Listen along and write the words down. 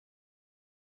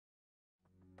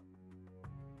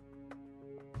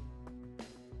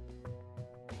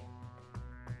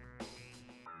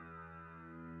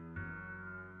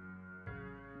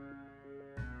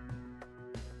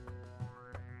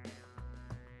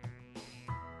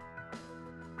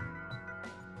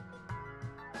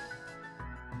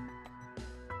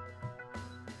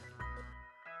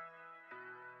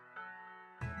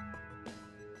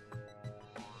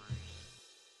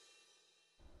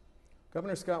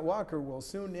Governor Scott Walker will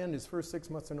soon end his first 6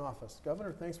 months in office.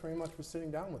 Governor, thanks very much for sitting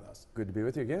down with us. Good to be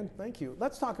with you again. Thank you.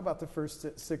 Let's talk about the first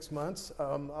 6 months.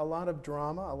 A lot of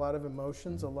drama, a lot of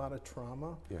emotions, a lot of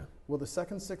trauma. Yeah. Will the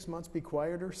second 6 months be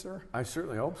quieter, sir? I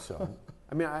certainly hope so.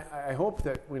 I mean, I hope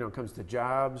that when it comes to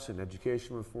jobs and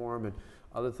education reform and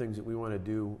other things that we want to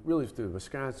do, really through the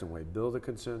Wisconsin way, build a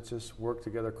consensus, work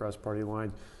together across party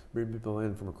lines, bring people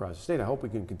in from across the state. I hope we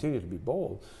can continue to be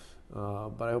bold.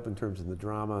 But I hope in terms of the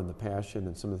drama and the passion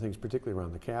and some of the things, particularly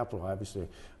around the Capitol, obviously,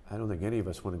 I don't think any of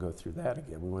us want to go through that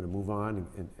again. We want to move on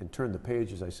and turn the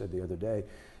page, as I said the other day.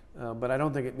 But I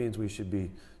don't think it means we should be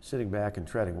sitting back and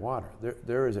treading water.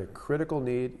 There is a critical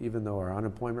need, even though our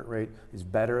unemployment rate is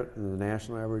better than the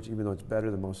national average, even though it's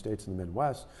better than most states in the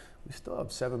Midwest, we still have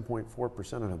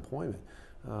 7.4% unemployment.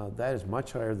 That is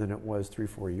much higher than it was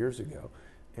 3-4 years ago.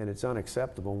 And it's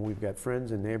unacceptable. When we've got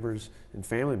friends and neighbors and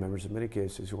family members, in many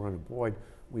cases, who are unemployed,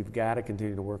 we've got to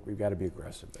continue to work. We've got to be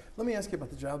aggressive there. Let me ask you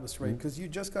about the jobless rate, because you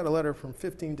just got a letter from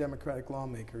 15 Democratic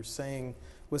lawmakers saying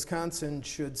Wisconsin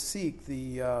should seek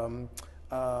the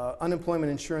unemployment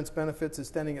insurance benefits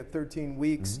extending at 13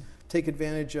 weeks, take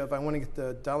advantage of, I want to get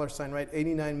the dollar sign right,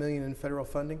 $89 million in federal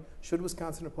funding. Should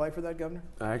Wisconsin apply for that, Governor?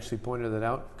 I actually pointed that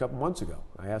out a couple months ago.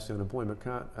 I asked the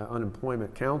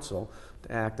Unemployment Council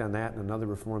to act on that and another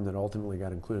reform that ultimately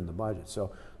got included in the budget.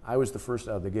 So I was the first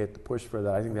out of the gate to push for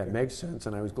that. I think that makes sense,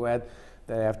 and I was glad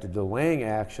that after delaying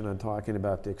action on talking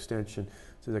about the extension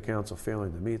to the council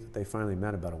failing to meet, that they finally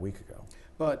met about a week ago.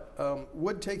 But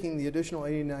would taking the additional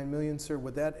 $89 million, sir,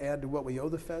 would that add to what we owe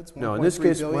the feds? No, in this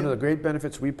case, one of the great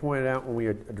benefits we pointed out when we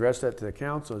addressed that to the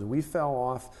council is we fell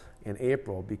off in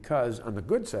April because, on the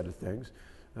good side of things,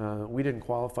 we didn't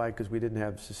qualify because we didn't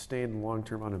have sustained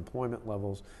long-term unemployment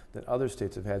levels that other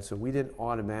states have had, so we didn't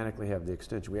automatically have the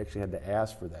extension. We actually had to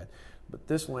ask for that. But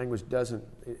this language doesn't,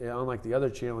 unlike the other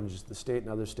challenges the state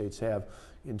and other states have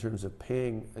in terms of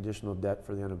paying additional debt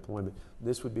for the unemployment,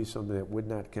 this would be something that would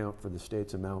not count for the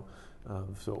state's amount,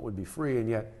 so it would be free. And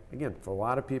yet, again, for a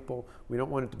lot of people, we don't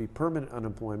want it to be permanent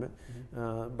unemployment,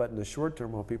 but in the short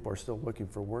term, while people are still looking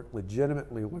for work,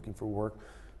 legitimately looking for work,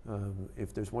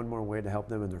 if there's one more way to help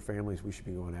them and their families, we should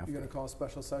be going after it. You're going to call a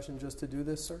special session just to do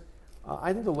this, sir?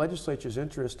 I think the legislature is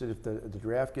interested. If the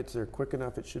draft gets there quick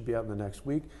enough, it should be out in the next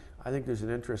week. I think there's an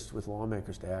interest with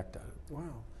lawmakers to act on it. Wow.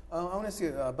 I want to ask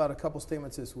you about a couple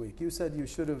statements this week. You said you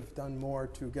should have done more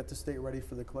to get the state ready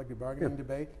for the collective bargaining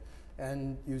debate.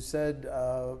 And you said,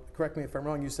 correct me if I'm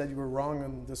wrong, you said you were wrong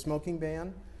on the smoking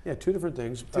ban. Yeah, two different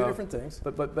things. Two different things.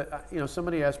 But you know,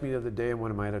 somebody asked me the other day in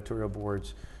one of my editorial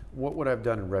boards, what would I have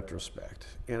done in retrospect?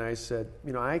 And I said,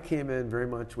 you know, I came in very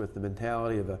much with the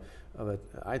mentality of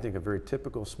I think a very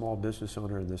typical small business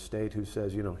owner in this state who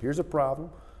says, you know, here's a problem,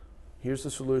 here's the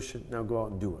solution, now go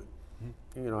out and do it.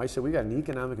 You know, I said, we got an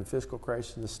economic and fiscal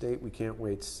crisis in the state. We can't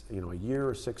wait, you know, a year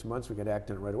or 6 months. We got to act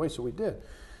on it right away. So we did.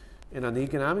 And on the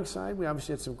economic side, we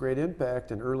obviously had some great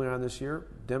impact. And early on this year,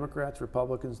 Democrats,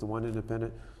 Republicans, the one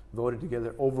independent, voted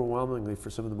together overwhelmingly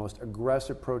for some of the most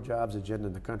aggressive pro-jobs agenda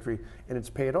in the country. And it's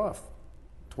paid off.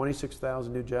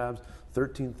 26,000 new jobs,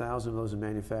 13,000 of those in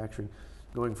manufacturing,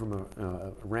 going from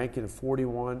a ranking of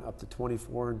 41 up to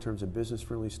 24 in terms of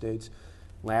business-friendly states.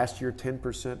 Last year,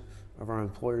 10% of our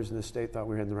employers in the state thought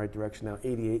we were heading in the right direction. Now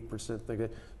 88% think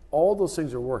that. All those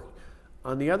things are working.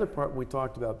 On the other part, when we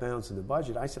talked about balancing the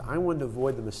budget, I said I wanted to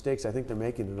avoid the mistakes I think they're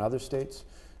making in other states.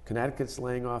 Connecticut's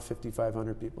laying off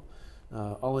 5,500 people.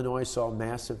 Illinois saw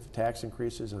massive tax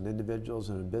increases on individuals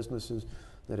and on businesses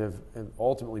that have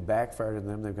ultimately backfired on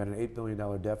them. They've got an $8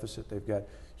 billion deficit. They've got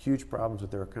huge problems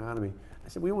with their economy. I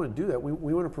said, we want to do that.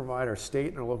 We want to provide our state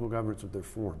and our local governments with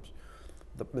reforms.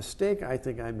 The mistake I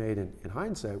think I made in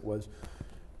hindsight was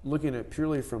looking at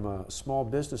purely from a small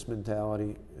business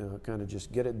mentality, kind of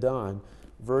just get it done,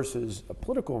 versus a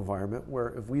political environment where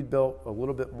if we built a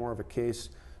little bit more of a case,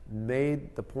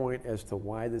 made the point as to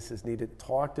why this is needed,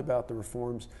 talked about the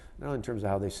reforms, not only in terms of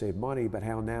how they save money, but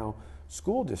how now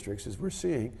school districts, as we're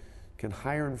seeing, can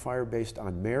hire and fire based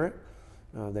on merit.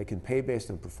 They can pay based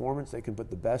on performance. They can put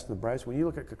the best and the brightest. When you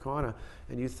look at Kaukauna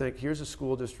and you think, here's a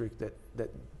school district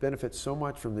that benefits so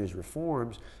much from these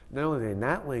reforms, not only are they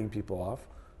not laying people off,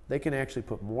 they can actually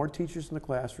put more teachers in the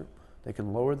classroom, they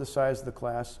can lower the size of the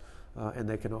class, and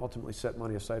they can ultimately set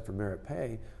money aside for merit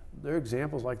pay. There are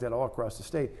examples like that all across the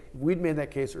state. If we'd made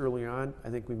that case early on, I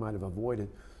think we might have avoided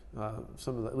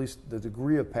some of at least the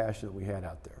degree of passion that we had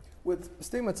out there. With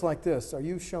statements like this, are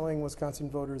you showing Wisconsin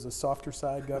voters a softer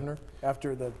side, Governor,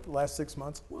 after the last 6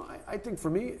 months? Well, I think for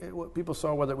me, what people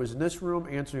saw, whether it was in this room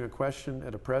answering a question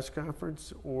at a press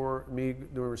conference or me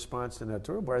doing a response to an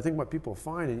editorial board, I think what people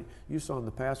find, and you saw in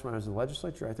the past when I was in the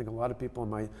legislature, I think a lot of people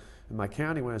in my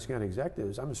county, when I was county executive,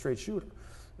 is I'm a straight shooter.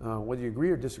 Whether you agree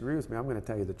or disagree with me, I'm going to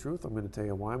tell you the truth. I'm going to tell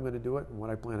you why I'm going to do it and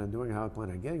what I plan on doing and how I plan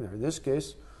on getting there. In this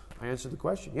case, I answered the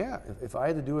question. Yeah, if I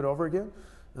had to do it over again,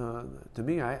 to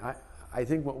me, I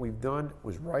think what we've done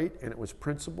was right and it was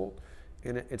principled,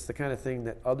 and it's the kind of thing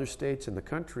that other states in the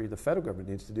country, the federal government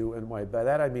needs to do. And by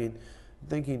that I mean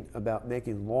thinking about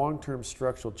making long-term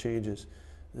structural changes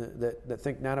that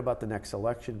think not about the next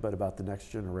election but about the next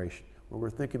generation, where we're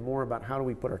thinking more about how do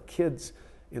we put our kids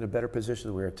in a better position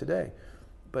than we are today.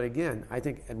 But again, I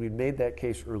think, and we made that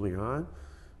case early on,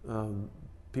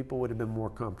 people would have been more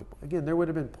comfortable. Again, there would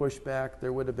have been pushback,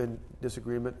 there would have been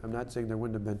disagreement. I'm not saying there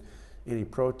wouldn't have been any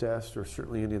protest or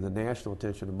certainly any of the national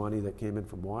attention and money that came in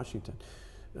from Washington.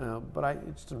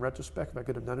 But just in retrospect, if I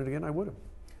could have done it again, I would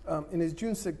have. In his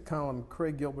June 6th column,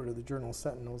 Craig Gilbert of the Journal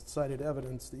Sentinel cited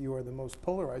evidence that you are the most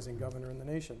polarizing governor in the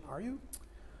nation. Are you?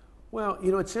 Well,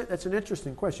 that's an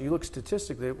interesting question. You look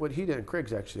statistically, what he did, and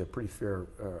Craig's actually a pretty fair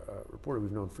reporter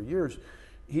we've known for years.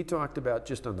 He talked about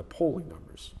just on the polling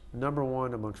numbers, number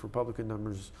one amongst Republican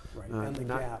numbers, right, and the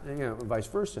gap. Vice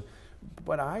versa.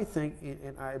 But I think,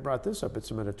 and I brought this up at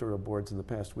some editorial boards in the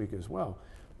past week as well,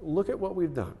 look at what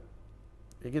we've done.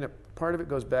 Again, part of it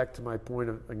goes back to my point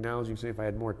of acknowledging, say, if I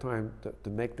had more time to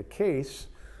make the case,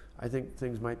 I think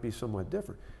things might be somewhat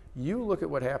different. You look at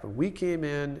what happened. We came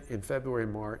in February,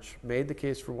 March, made the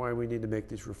case for why we need to make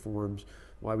these reforms,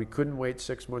 why we couldn't wait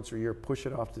 6 months or a year, push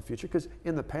it off to the future. Because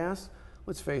in the past,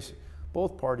 let's face it,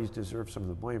 both parties deserve some of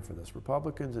the blame for this.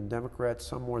 Republicans and Democrats,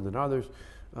 some more than others,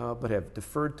 but have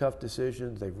deferred tough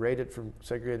decisions. They've raided from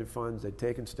segregated funds. They've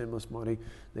taken stimulus money.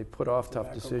 They've put off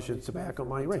tough decisions, tobacco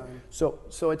money. Right. So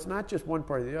it's not just one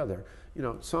party or the other.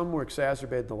 Some were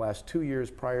exacerbated the last 2 years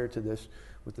prior to this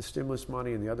with the stimulus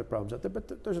money and the other problems out there,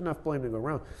 but there's enough blame to go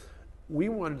around. We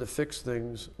wanted to fix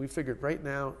things. We figured right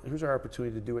now, here's our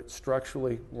opportunity to do it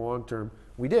structurally, long term.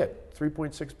 We did.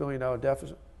 $3.6 billion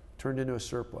deficit turned into a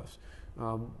surplus,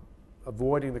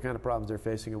 avoiding the kind of problems they're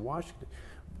facing in Washington.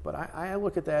 But I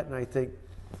look at that and I think,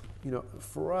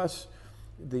 for us,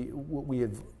 what we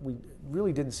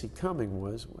really didn't see coming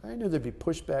was, I knew there'd be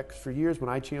pushback for years. When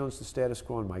I challenged the status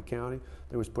quo in my county,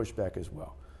 there was pushback as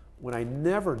well. What I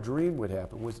never dreamed would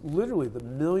happen was literally the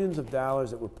millions of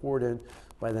dollars that were poured in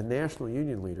by the national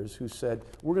union leaders who said,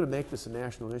 we're going to make this a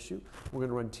national issue. We're going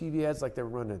to run TV ads like they were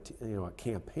running a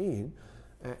campaign.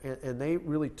 And they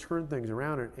really turned things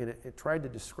around and it tried to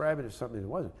describe it as something it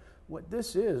wasn't. What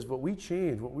this is, what we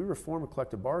changed, what we reform of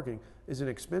collective bargaining is an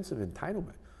expensive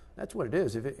entitlement. That's what it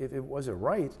is. If it was a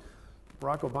right,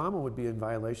 Barack Obama would be in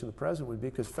violation, the president would be,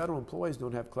 because federal employees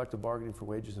don't have collective bargaining for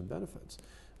wages and benefits.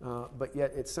 But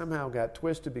yet it somehow got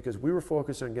twisted because we were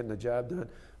focused on getting the job done.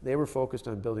 They were focused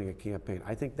on building a campaign.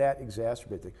 I think that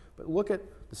exacerbated things. But look at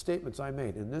the statements I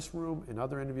made in this room and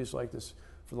other interviews like this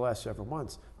for the last several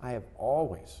months. I've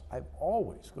always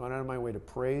gone out of my way to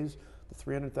praise the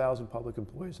 300,000 public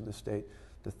employees in the state,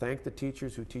 to thank the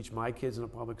teachers who teach my kids in a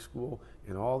public school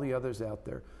and all the others out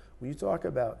there. When you talk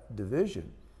about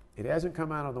division, it hasn't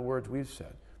come out of the words we've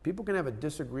said. People can have a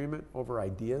disagreement over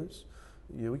ideas.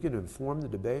 We can inform the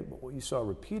debate, but what you saw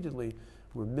repeatedly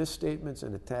were misstatements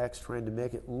and attacks trying to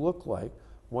make it look like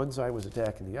one side was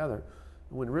attacking the other,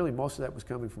 when really most of that was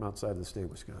coming from outside of the state of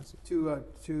Wisconsin.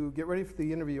 To get ready for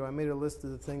the interview, I made a list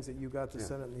of the things that you got the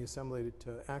Senate and the Assembly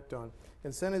to act on.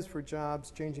 Incentives for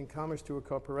jobs, changing commerce to a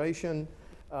corporation,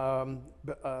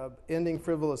 ending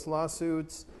frivolous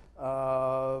lawsuits,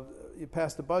 you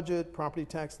passed the budget, property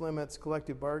tax limits,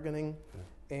 collective bargaining,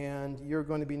 and you're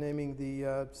going to be naming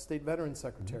the State Veterans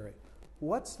Secretary.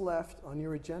 What's left on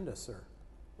your agenda, sir?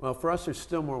 Well, for us, there's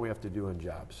still more we have to do on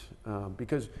jobs.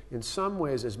 Because in some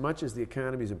ways, as much as the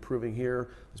economy is improving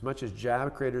here, as much as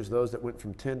job creators, those that went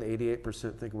from 10 to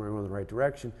 88% think we're going in the right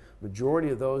direction, majority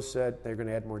of those said they're going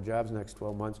to add more jobs in the next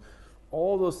 12 months.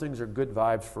 All those things are good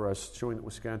vibes for us, showing that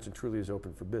Wisconsin truly is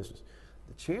open for business.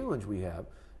 The challenge we have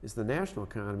is the national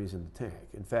economy is in the tank.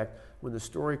 In fact, when the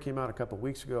story came out a couple of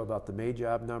weeks ago about the May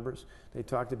job numbers, they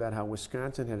talked about how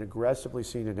Wisconsin had aggressively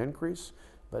seen an increase,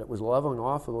 but it was leveling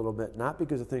off a little bit, not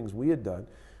because of things we had done,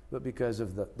 but because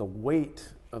of the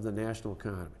weight of the national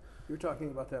economy. You're talking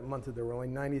about that month that there were only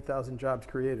 90,000 jobs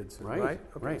created, so, right?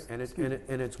 Okay. Right, and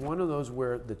it's one of those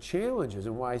where the challenge is,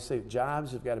 and why I say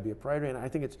jobs have got to be a priority, and I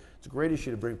think it's a great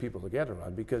issue to bring people together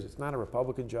on, because it's not a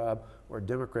Republican job or a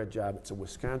Democrat job, it's a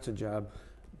Wisconsin job.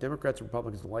 Democrats and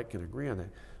Republicans alike can agree on that.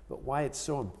 But why it's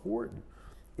so important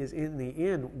is in the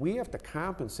end, we have to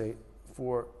compensate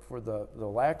for the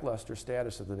lackluster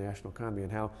status of the national economy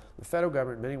and how the federal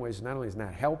government in many ways not only is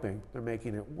not helping, they're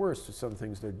making it worse with some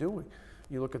things they're doing.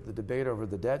 You look at the debate over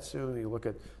the debt ceiling, you look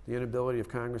at the inability of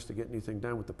Congress to get anything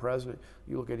done with the president,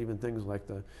 you look at even things like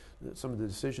some of the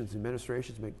decisions the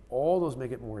administrations make, all those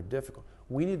make it more difficult.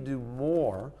 We need to do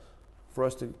more for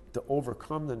us to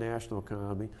overcome the national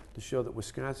economy, to show that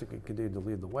Wisconsin can continue to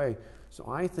lead the way. So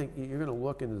I think you're going to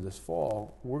look into this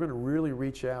fall, we're going to really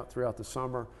reach out throughout the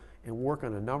summer and work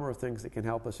on a number of things that can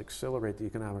help us accelerate the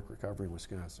economic recovery in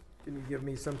Wisconsin. Can you give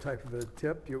me some type of a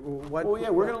tip? We're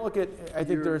going to look at, I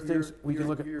think there are things we can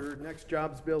look at. Your next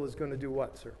jobs bill is going to do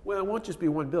what, sir? Well, it won't just be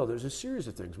one bill. There's a series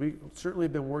of things. We certainly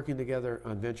have been working together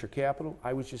on venture capital.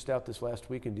 I was just out this last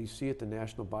week in D.C. at the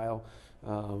National Bio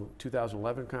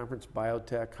 2011 conference,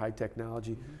 biotech, high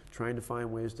technology, trying to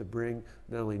find ways to bring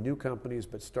not only new companies,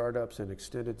 but startups and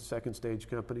extended second stage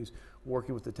companies,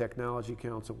 working with the Technology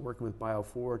Council, working with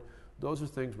BioForward. Those are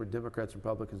things where Democrats and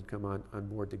Republicans come on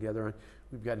board together on.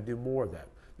 We've got to do more of that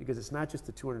because it's not just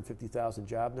the 250,000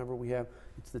 job number we have,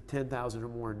 it's the 10,000 or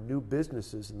more new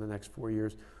businesses in the next 4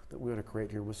 years that we want to create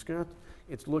here in Wisconsin.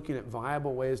 It's looking at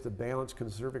viable ways to balance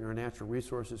conserving our natural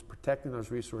resources, protecting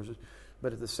those resources,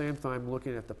 but at the same time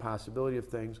looking at the possibility of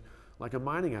things like a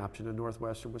mining option in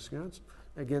northwestern Wisconsin.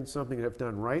 Again, something that if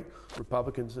done right,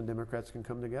 Republicans and Democrats can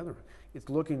come together. It's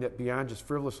looking at beyond just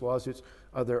frivolous lawsuits,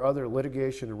 are there other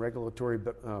litigation and regulatory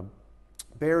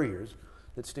barriers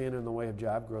that stand in the way of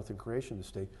job growth and creation in the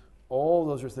state. All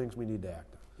those are things we need to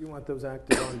act on. You want those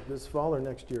acted on this fall or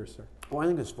next year, sir? Well, I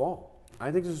think this fall.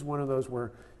 I think this is one of those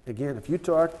where, again, if you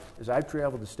talk, as I've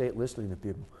traveled the state listening to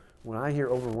people, what I hear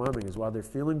overwhelming is while they're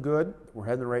feeling good, we're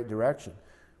heading the right direction,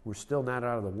 we're still not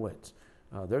out of the woods.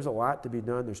 There's a lot to be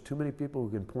done. There's too many people who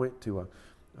can point to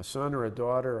a son or a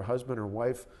daughter, a husband or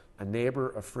wife, a neighbor,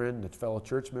 a friend, a fellow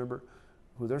church member,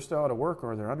 who they're still out of work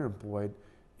or they're underemployed.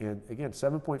 And again,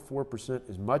 7.4%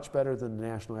 is much better than the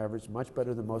national average, much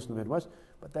better than most of the Midwest.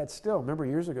 But that's still, remember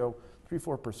years ago,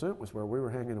 3-4% was where we were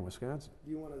hanging in Wisconsin.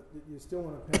 Do you still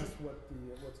want to pass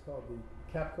what's called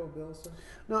the Capco bill, sir?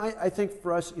 No, I think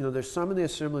for us, there's some in the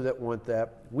Assembly that want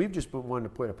that. We've just been wanting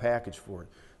to put a package for it.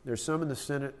 There's some in the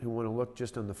Senate who want to look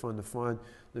just on the fund to fund.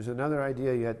 There's another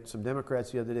idea. You had some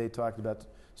Democrats the other day talked about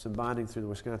some bonding through the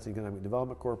Wisconsin Economic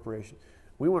Development Corporation.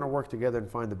 We want to work together and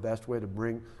find the best way to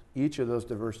bring each of those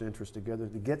diverse interests together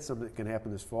to get something that can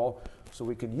happen this fall so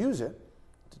we can use it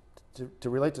to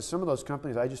relate to some of those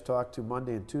companies I just talked to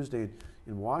Monday and Tuesday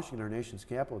in Washington, our nation's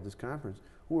capital at this conference,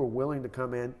 who are willing to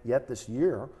come in yet this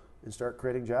year and start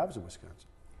creating jobs in Wisconsin.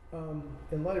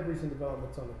 In light of recent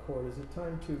developments on the court, is it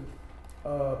time to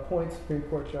appoint Supreme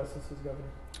Court justices, Governor?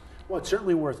 Well, it's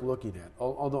certainly worth looking at,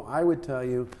 although I would tell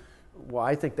you, well,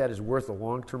 I think that is worth a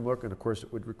long-term look, and of course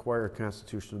it would require a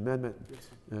constitutional amendment.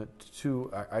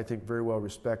 Two, I think, very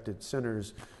well-respected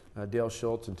senators, Dale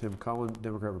Schultz and Tim Cullen,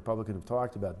 Democrat, Republican, have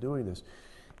talked about doing this.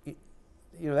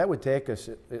 That would take us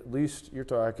at least, you're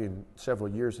talking several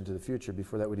years into the future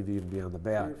before that would even be on the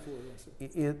ballot. 3 or 4,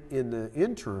 yes, sir. In the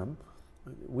interim,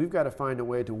 we've got to find a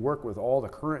way to work with all the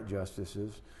current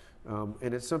justices.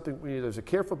 And it's something, there's a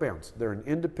careful balance. They're an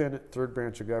independent third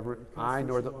branch of government. I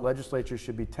nor the legislature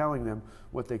should be telling them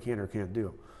what they can or can't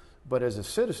do. But as a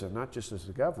citizen, not just as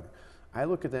a governor, I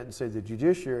look at that and say the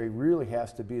judiciary really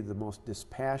has to be the most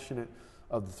dispassionate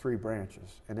of the three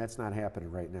branches, and that's not happening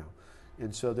right now.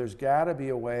 And so there's got to be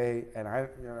a way, and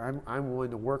I'm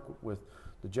willing to work with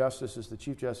the justices, the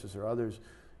Chief Justice or others,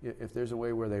 if there's a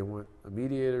way where they want a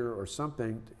mediator or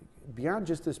something, beyond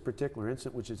just this particular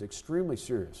incident, which is extremely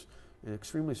serious, and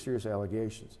extremely serious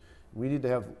allegations. We need to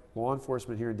have law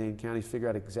enforcement here in Dane County figure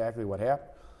out exactly what happened.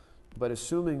 But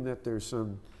assuming that there's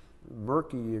some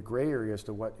murky gray area as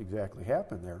to what exactly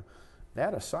happened there,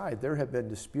 that aside, there have been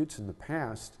disputes in the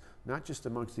past, not just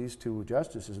amongst these two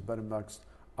justices, but amongst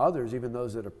others, even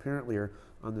those that apparently are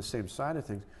on the same side of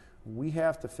things. We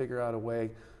have to figure out a way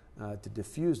to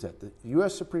diffuse that. The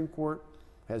U.S. Supreme Court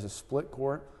has a split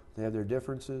court. They have their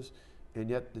differences, and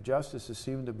yet the justices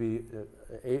seem to be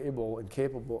able and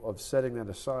capable of setting that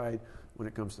aside when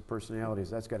it comes to personalities.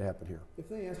 That's got to happen here. If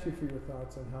they asked you for your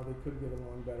thoughts on how they could get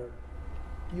along better,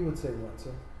 you would say what,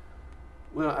 sir?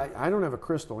 Well, I don't have a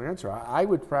crystal answer. I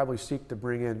would probably seek to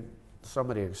bring in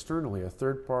somebody externally, a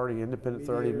third party, independent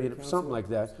authority, something like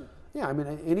that. Yeah, I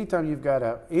mean, anytime you've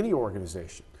got any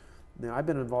organization. Now, I've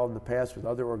been involved in the past with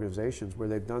other organizations where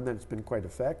they've done that. It's been quite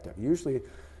effective. Usually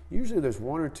there's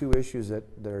one or two issues that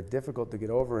are difficult to get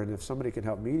over, and if somebody can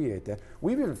help mediate that.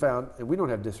 We've even found, and we don't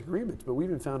have disagreements, but we've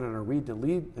even found in our Read to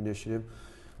Lead initiative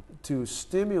to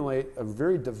stimulate a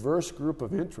very diverse group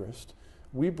of interest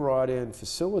we brought in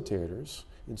facilitators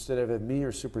instead of having me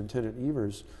or Superintendent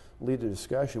Evers lead the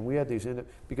discussion. We had these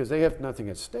because they have nothing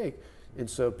at stake, and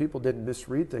so people didn't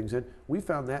misread things. And we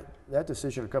found that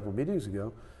decision a couple of meetings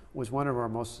ago was one of our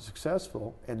most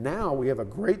successful. And now we have a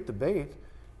great debate,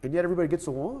 and yet everybody gets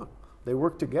along. They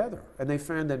work together, and they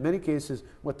found that in many cases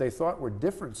what they thought were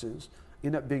differences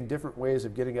end up being different ways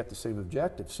of getting at the same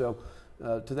objective. So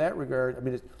to that regard, I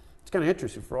mean, it's kind of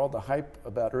interesting. For all the hype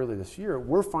about early this year,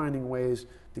 we're finding ways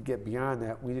to get beyond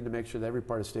that. We need to make sure that every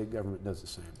part of state government does the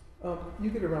same. You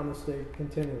get around the state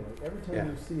continually. Every time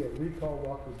you see a recall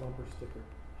Walker bumper sticker,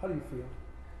 how do you feel?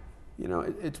 You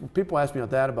know, people ask me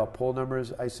about poll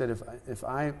numbers. I said if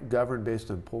I governed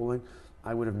based on polling,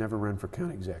 I would have never run for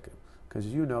county executive. Because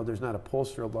you know, there's not a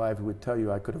pollster alive who would tell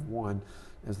you I could have won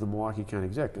as the Milwaukee County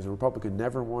executive. Because a Republican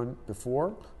never won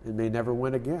before and may never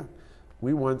win again.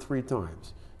 We won 3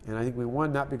 times. And I think we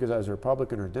won not because I was a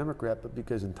Republican or a Democrat, but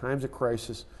because in times of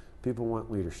crisis, people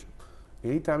want leadership.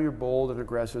 Anytime you're bold and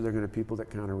aggressive, there are going to be people that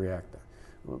counter-react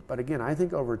that. But again, I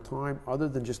think over time, other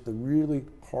than just the really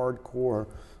hardcore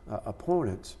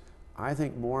opponents, I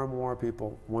think more and more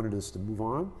people wanted us to move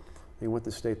on. They want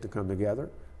the state to come together.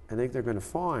 I think they're going to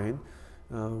find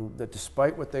that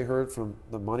despite what they heard from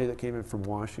the money that came in from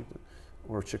Washington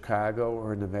or Chicago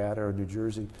or Nevada or New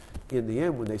Jersey, in the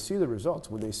end, when they see the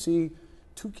results, when they see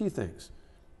 2 key things,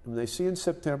 when they see in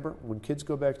September, when kids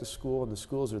go back to school and the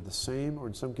schools are the same or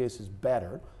in some cases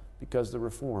better because of the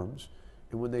reforms,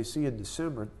 and when they see in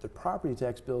December the property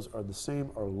tax bills are the same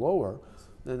or lower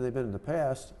than they've been in the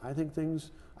past, I think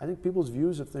people's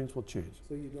views of things will change.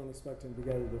 So you don't expect them to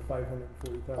get to the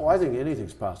 540,000? Oh, I think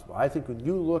anything's possible. I think when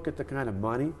you look at the kind of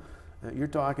money, you're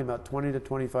talking about 20 to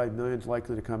 25 million is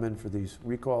likely to come in for these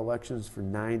recall elections for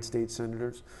 9 state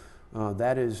senators.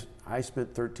 That is, I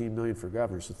spent $13 million for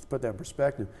governor. So to put that in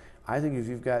perspective, I think if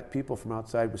you've got people from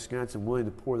outside Wisconsin willing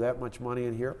to pour that much money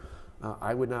in here,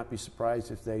 I would not be surprised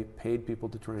if they paid people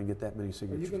to try and get that many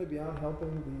signatures. Are you going to be out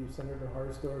helping the Senator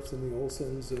Harsdorfs and the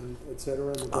Olsons and et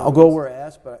cetera? I'll go where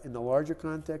asked, but in the larger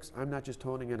context, I'm not just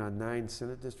honing in on 9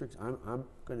 Senate districts. I'm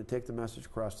going to take the message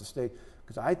across the state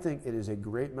because I think it is a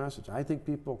great message. I think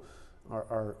people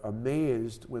are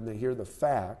amazed when they hear the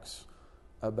facts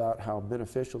about how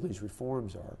beneficial these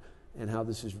reforms are and how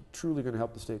this is truly going to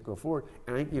help the state go forward.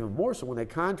 And I think even more so when they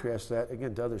contrast that,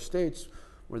 again, to other states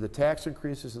where the tax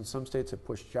increases in some states have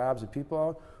pushed jobs and people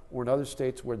out, or in other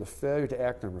states where the failure to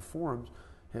act on reforms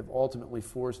have ultimately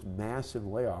forced massive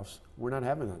layoffs. We're not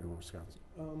having that in Wisconsin.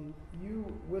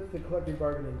 With the collective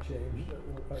bargaining change,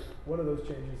 one of those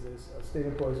changes is state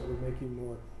employees will be making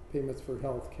more payments for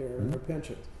health care and their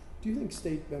pensions. Do you think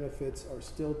state benefits are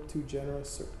still too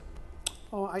generous?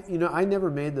 Oh, I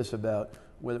never made this about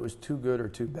whether it was too good or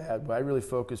too bad. What I really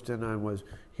focused in on was,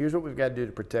 here's what we've got to do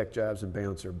to protect jobs and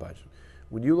balance our budget.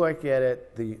 When you look at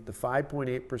it, the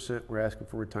 5.8% we're asking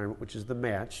for retirement, which is the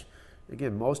match.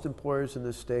 Again, most employers in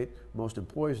this state, most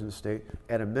employees in the state,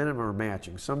 at a minimum are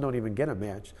matching. Some don't even get a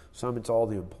match. Some it's all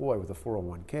the employee with a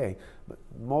 401k. But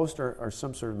most are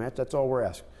some sort of match. That's all we're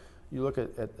asking. You look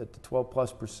at the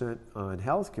 12+% on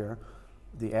health care,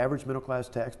 the average middle class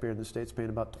taxpayer in the state is paying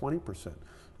about 20%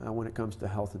 when it comes to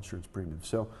health insurance premiums.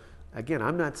 So again,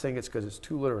 I'm not saying it's because it's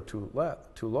too little or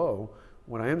too low.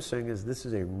 What I am saying is this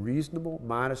is a reasonable,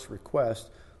 modest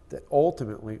request that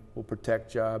ultimately will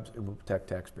protect jobs and will protect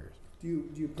taxpayers. Do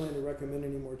you plan to recommend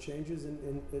any more changes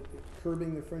in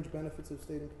curbing the fringe benefits of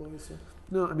state employees, sir?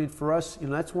 No, I mean, for us,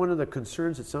 that's one of the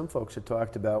concerns that some folks had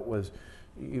talked about was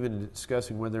even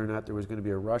discussing whether or not there was going to be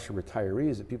a rush of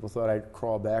retirees, that people thought I'd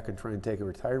crawl back and try and take a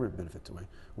retirement benefits away.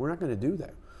 We're not going to do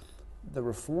that. The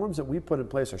reforms that we put in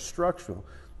place are structural.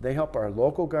 They help our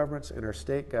local governments and our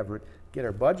state government get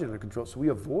our budget under control, so we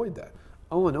avoid that.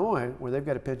 Illinois, where they've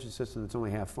got a pension system that's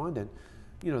only half funded,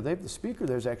 the speaker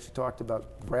there's actually talked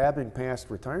about grabbing past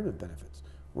retirement benefits.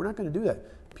 We're not going to do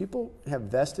that. People have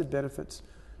vested benefits.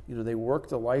 They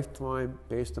worked a lifetime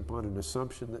based upon an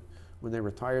assumption that when they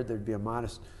retired there'd be a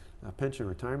modest pension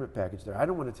retirement package there. I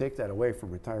don't want to take that away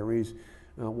from retirees.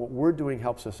 What we're doing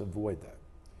helps us avoid that.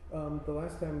 The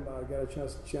last time I got a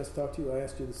chance to talk to you, I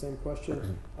asked you the same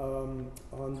question. On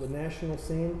the national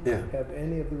scene, have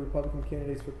any of the Republican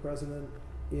candidates for president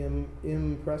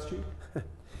impressed you?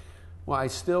 Well, I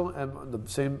still am the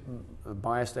same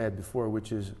bias I had before,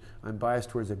 which is I'm biased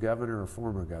towards a governor or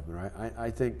former governor.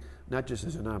 I think, not just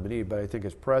as a nominee, but I think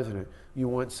as president, you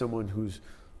want someone who's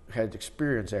had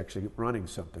experience actually running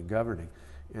something, governing.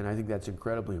 And I think that's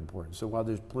incredibly important. So while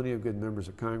there's plenty of good members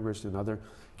of Congress and other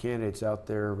candidates out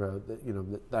there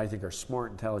that I think are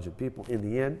smart, intelligent people, in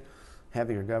the end,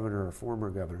 having a governor or a former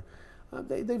governor,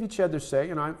 they've each had their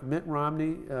say. Mitt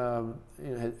Romney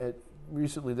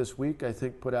recently this week, I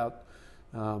think, put out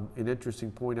an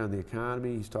interesting point on the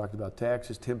economy. He's talked about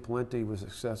taxes. Tim Pawlenty was a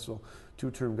successful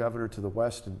two-term governor to the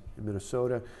west in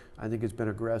Minnesota. I think it's been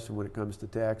aggressive when it comes to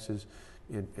taxes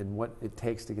and what it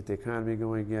takes to get the economy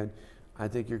going again. I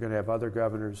think you're going to have other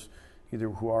governors either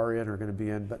who are in or going to be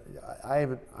in, but I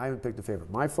haven't picked a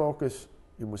favorite. My focus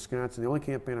in Wisconsin, the only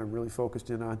campaign I'm really focused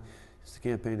in on, is the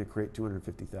campaign to create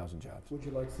 250,000 jobs. Would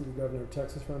you like to see the governor of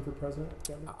Texas run for president?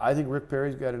 I think Rick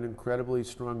Perry's got an incredibly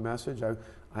strong message.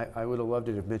 I would have loved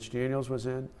it if Mitch Daniels was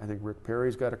in. I think Rick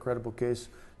Perry's got a credible case.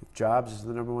 If jobs is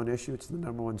the number one issue, it's the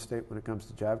number one state when it comes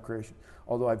to job creation.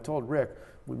 Although I've told Rick,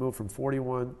 we moved from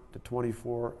 41 to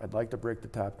 24. I'd like to break the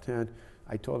top 10.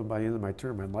 I told him by the end of my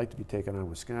term, I'd like to be taking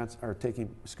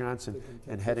Wisconsin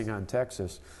and heading on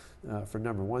Texas for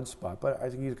number one spot. But I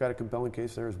think he's got a compelling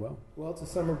case there as well. Well, it's a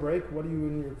summer break. What are you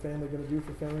and your family going to do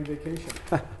for family vacation?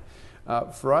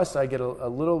 For us, I get a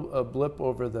little blip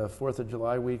over the 4th of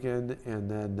July weekend, and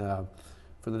then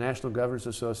for the National Governors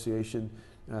Association,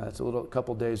 it's a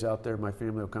couple days out there. My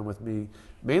family will come with me,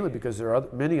 mainly because there are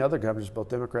many other governors, both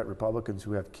Democrat and Republicans,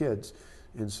 who have kids,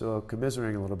 and so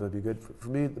commiserating a little bit would be good. For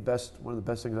me, one of the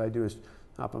best things I do is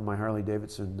hop on my Harley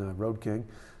Davidson Road King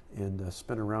and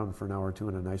spin around for an hour or two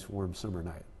on a nice warm summer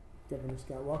night. Governor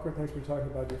Scott Walker, thanks for talking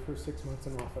about your first 6 months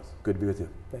in office. Good to be with you.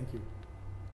 Thank you.